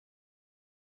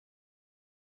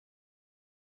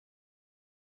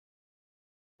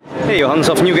Hey, Johannes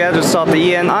of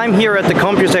NewGadgets.de, and I'm here at the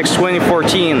Computex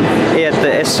 2014 at the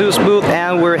Asus booth,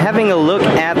 and we're having a look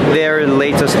at their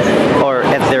latest, or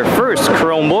at their first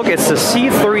Chromebook. It's the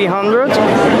C300,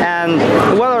 and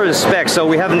what are the specs? So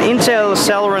we have an Intel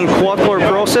Celeron quad-core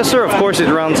processor. Of course, it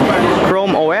runs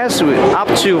Chrome OS with up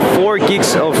to 4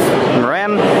 gigs of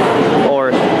RAM,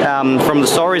 or from the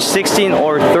storage 16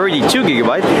 or 32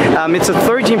 gigabyte. It's a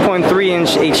 13.3-inch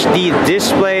HD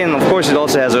display, and of course it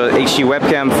also has a HD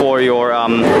webcam for your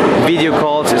video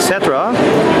calls, etc.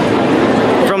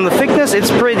 From the thickness, it's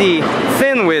pretty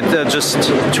thin with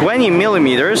just 20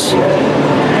 millimeters.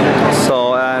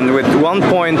 So, and with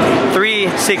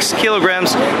 1.36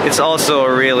 kilograms, it's also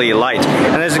really light.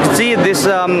 And as you can see, this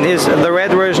is the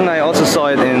red version. I also saw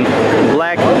it in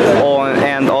black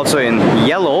and also in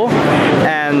yellow.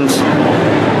 And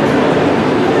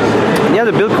yeah,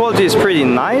 the build quality is pretty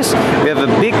nice. We have a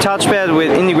big touchpad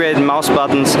with integrated mouse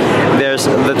buttons. There's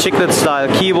the chiclet style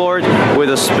keyboard with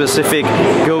a specific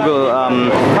Google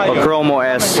or Chrome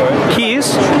OS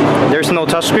keys. There's no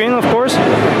touchscreen, of course.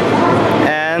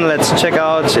 And let's check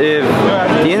out if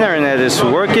the internet is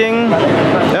working.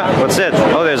 Yeah, what's it?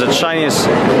 Oh, there's a Chinese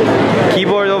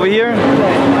keyboard over here.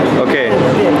 Okay,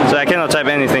 so I cannot type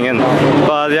anything in.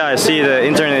 But yeah, I see the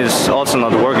internet is also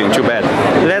not working, too bad.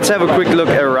 Let's have a quick look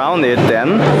around it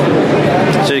then.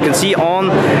 So you can see on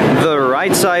the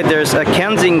right side there's a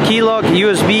Kensing key lock,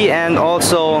 USB, and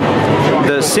also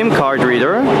the SIM card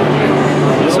reader.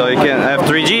 So you can have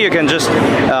 3G, you can just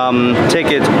take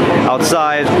it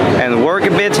outside and work a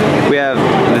bit. We have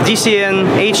the DCN,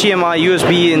 HDMI,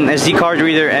 USB, and SD card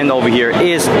reader, and over here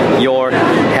is your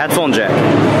headphone jack.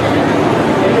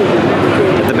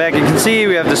 At the back you can see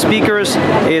we have the speakers.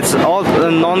 It's all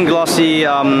a non-glossy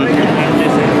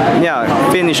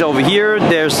finish over here.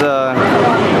 There's a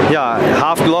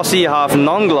half glossy, half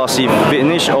non-glossy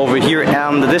finish over here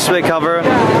on the display cover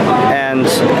and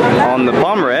on the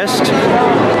palm rest.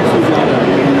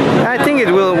 I think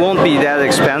it won't be that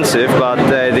expensive, but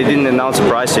they didn't announce the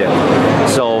price yet.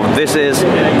 So this is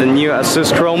the new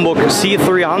Asus Chromebook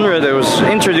C300 that was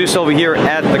introduced over here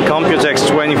at the Computex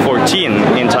 2014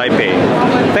 in Taipei.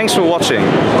 Thanks for watching.